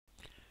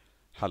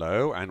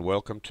Hello and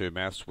welcome to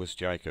Maths with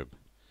Jacob.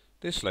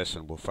 This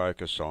lesson will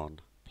focus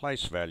on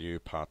place value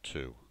part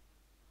 2.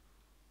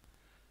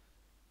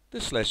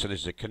 This lesson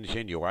is a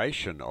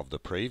continuation of the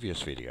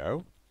previous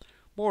video.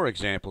 More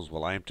examples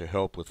will aim to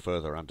help with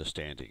further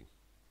understanding.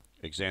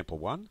 Example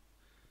 1.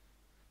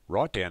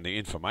 Write down the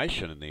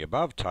information in the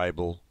above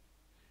table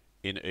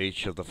in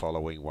each of the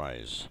following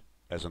ways: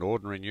 as an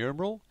ordinary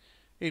numeral,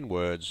 in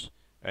words,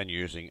 and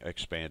using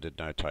expanded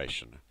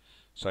notation.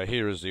 So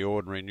here is the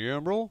ordinary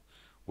numeral.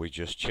 We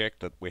just check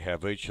that we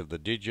have each of the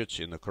digits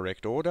in the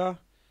correct order.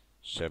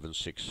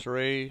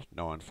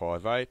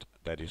 763958,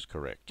 that is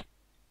correct.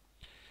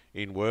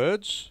 In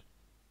words,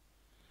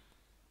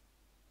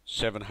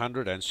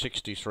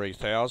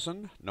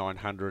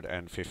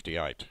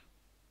 763,958.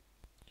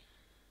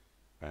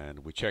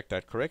 And we check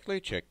that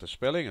correctly, check the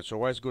spelling. It's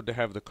always good to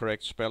have the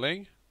correct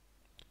spelling,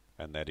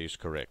 and that is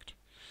correct.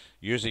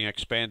 Using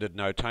expanded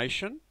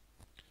notation,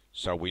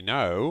 so we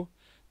know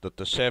that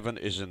the 7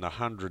 is in the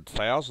hundred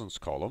thousands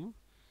column.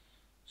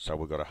 So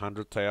we've got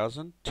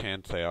 100,000,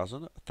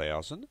 10,000,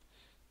 1,000,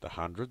 the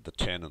 100, the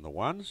 10 and the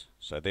 1s.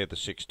 So they're the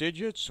 6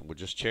 digits, and we'll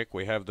just check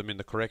we have them in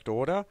the correct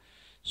order.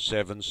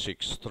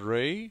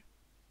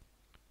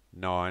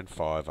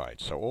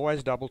 763,958. So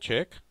always double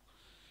check,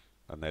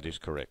 and that is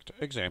correct.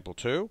 Example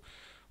 2,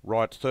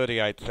 write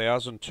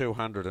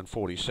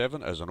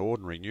 38,247 as an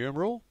ordinary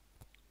numeral.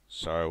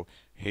 So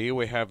here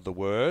we have the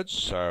words,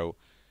 so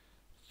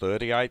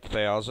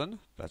 38,000,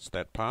 that's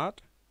that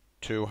part,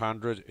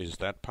 200 is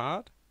that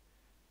part,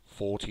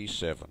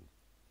 47.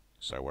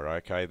 So we're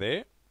okay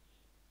there.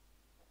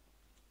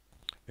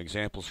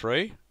 Example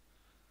 3.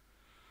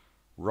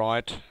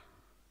 Write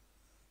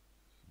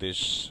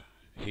this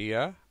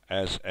here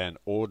as an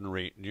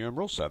ordinary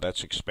numeral. So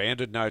that's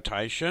expanded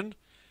notation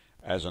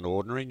as an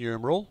ordinary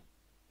numeral.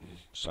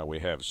 So we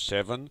have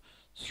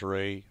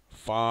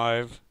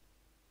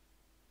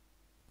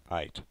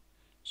 7358.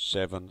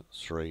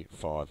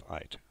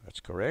 7358.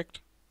 That's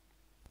correct.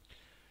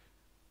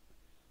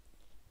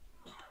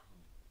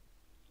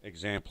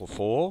 Example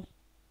 4.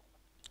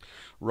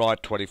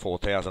 Write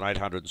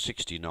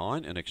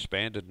 24,869 in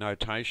expanded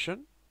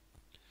notation.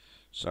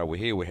 So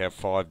here we have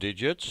 5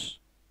 digits,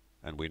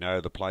 and we know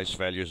the place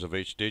values of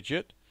each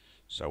digit.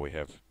 So we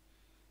have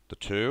the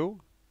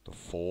 2, the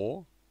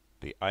 4,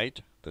 the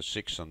 8, the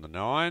 6 and the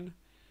 9,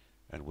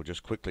 and we'll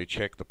just quickly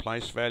check the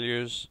place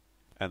values,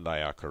 and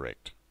they are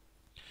correct.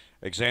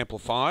 Example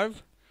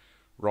 5.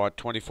 Write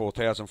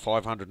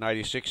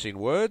 24,586 in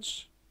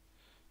words.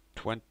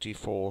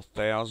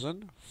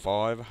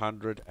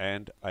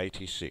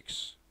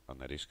 24,586, and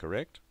that is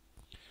correct.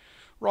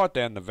 Write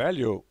down the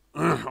value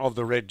of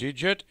the red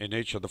digit in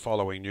each of the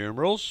following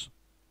numerals.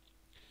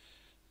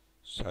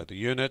 So the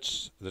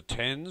units, the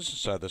tens,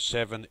 so the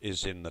 7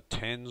 is in the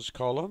tens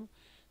column.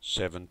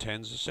 7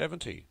 tens are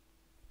 70.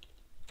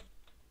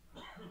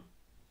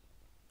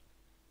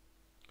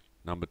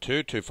 Number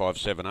 2,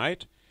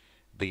 2578.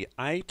 The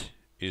 8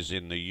 is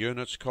in the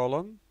units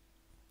column.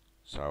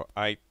 So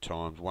 8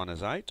 times 1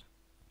 is 8.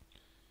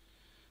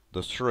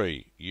 The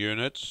 3,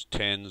 units,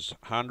 tens,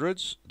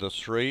 hundreds. The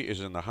 3 is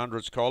in the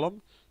hundreds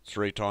column.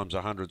 3 times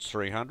 100 is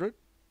 300.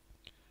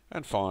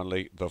 And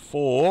finally, the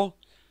 4,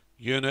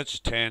 units,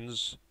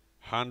 tens,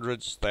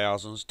 hundreds,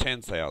 thousands,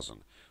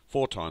 10,000.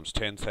 4 times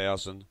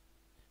 10,000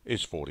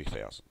 is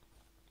 40,000.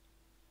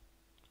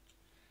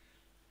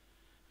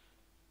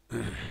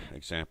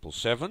 Example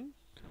 7.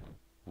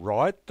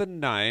 Write the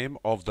name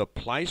of the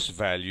place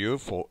value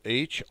for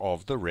each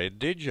of the red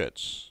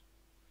digits.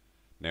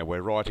 Now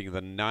we're writing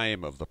the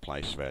name of the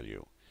place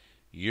value.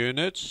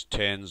 Units,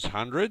 tens,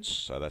 hundreds,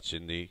 so that's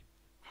in the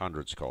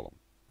hundreds column.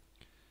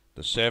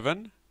 The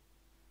 7,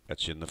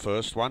 that's in the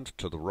first one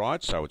to the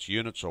right, so it's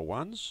units or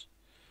ones.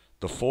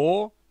 The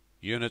 4,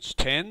 units,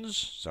 tens,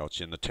 so it's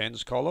in the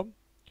tens column.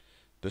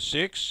 The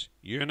 6,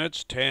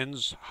 units,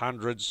 tens,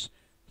 hundreds,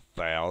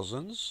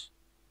 thousands.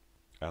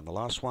 And the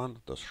last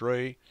one, the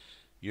 3,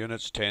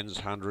 units, tens,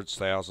 hundreds,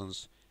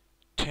 thousands,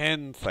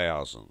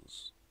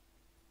 10,000s.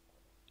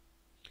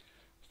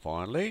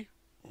 Finally,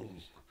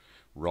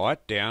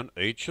 write down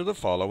each of the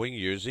following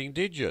using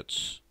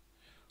digits.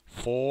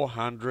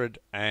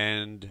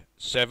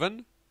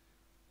 407,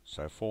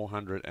 so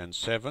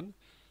 407,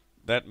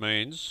 that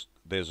means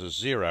there's a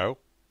 0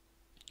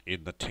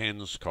 in the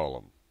tens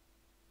column.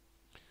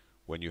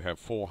 When you have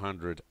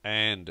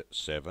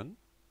 407,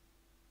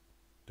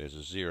 there's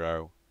a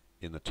 0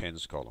 in the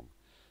tens column.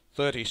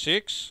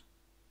 36,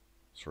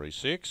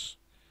 36,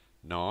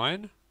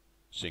 9,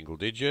 single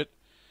digit,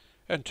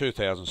 and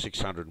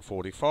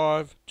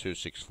 2,645,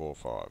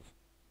 2645.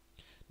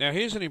 Now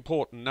here's an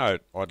important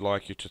note I'd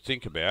like you to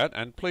think about,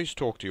 and please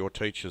talk to your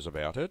teachers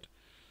about it.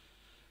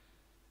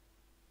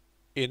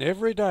 In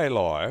everyday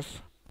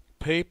life,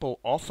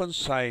 people often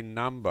say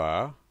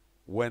number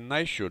when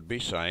they should be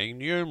saying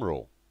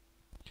numeral.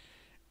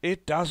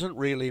 It doesn't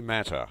really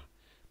matter,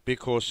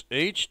 because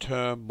each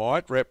term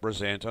might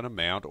represent an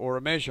amount or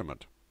a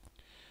measurement.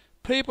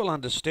 People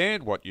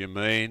understand what you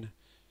mean,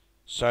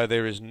 so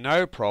there is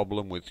no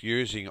problem with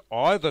using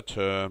either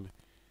term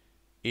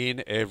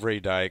in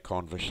everyday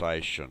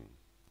conversation.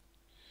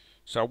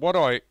 So what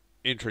I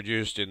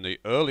introduced in the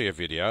earlier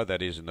video,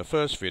 that is in the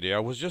first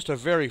video, was just a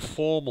very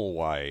formal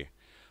way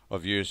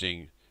of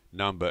using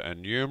number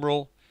and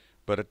numeral,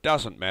 but it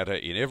doesn't matter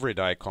in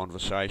everyday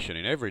conversation,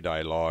 in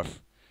everyday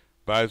life.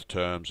 Both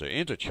terms are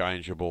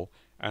interchangeable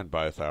and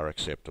both are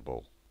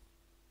acceptable.